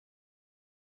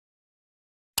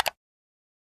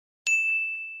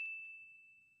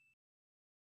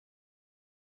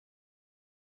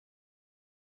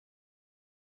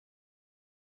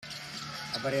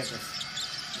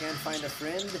Barretos can't find a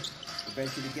friend.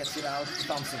 Eventually gets it out to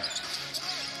Thompson.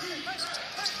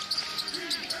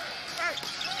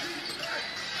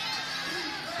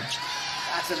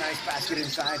 That's a nice basket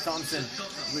inside. Thompson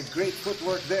with great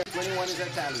footwork there. 21 is our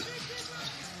tally.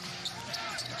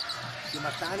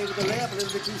 Simatani with the layup, a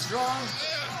little bit too strong.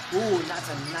 Ooh, that's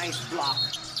a nice block.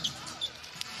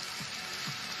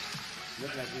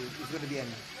 Looked like it was going to be an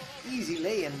easy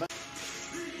lay-in, but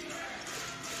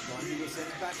Bondi will send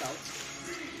it back out.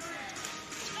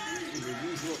 In the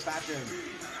usual pattern.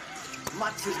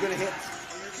 Mats is going to hit.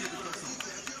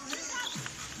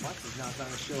 Mats is now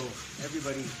trying to show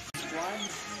everybody squad.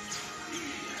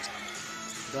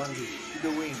 Bondi to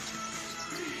the wing.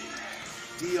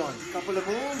 Deon, couple of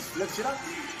moves, flips it up.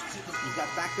 He's got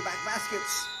back-to-back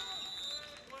baskets.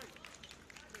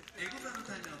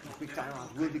 Quick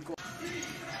timeout will be called.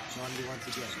 Bondi once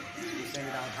again. He'll send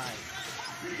it out high.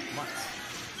 Mats.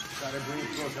 Try to bring it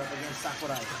closer up against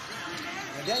Sakurai.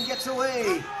 And then gets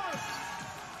away.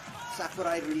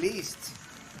 Sakurai released.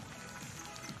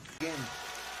 Again,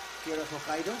 Kira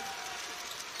Hokkaido.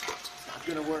 It's not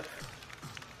going to work.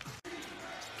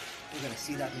 We're going to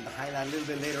see that in the highlight a little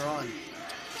bit later on.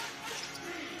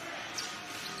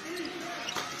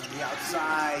 On the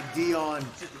outside, Deon.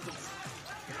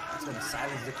 That's going to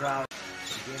silence the crowd.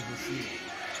 Again, we'll see.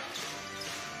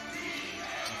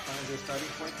 Find their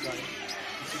starting point guard.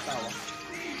 Ishikawa.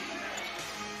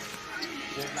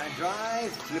 Straight line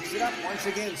drive, flips it up once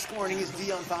again. Scoring is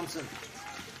Deon Thompson.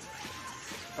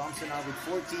 Thompson now with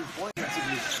 14 points.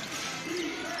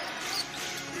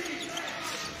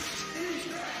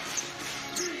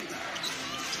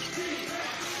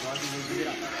 Rodney will give it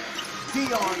up.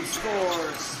 Deon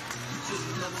scores.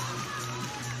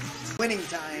 Winning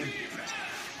time.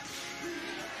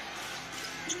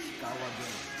 Ishikawa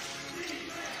again.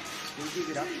 We'll give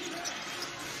it up.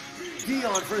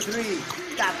 Deon for three.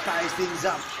 That ties things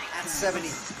up at 70.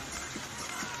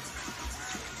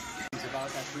 It's about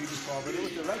that previous call, but it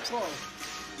was the right call.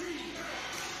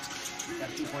 Got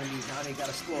a 2-point lead. Now they got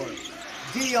to score.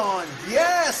 Deon,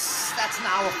 yes! That's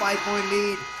now a 5-point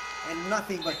lead. And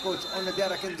nothing but Coach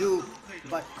Onodera can do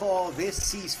but call this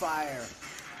ceasefire.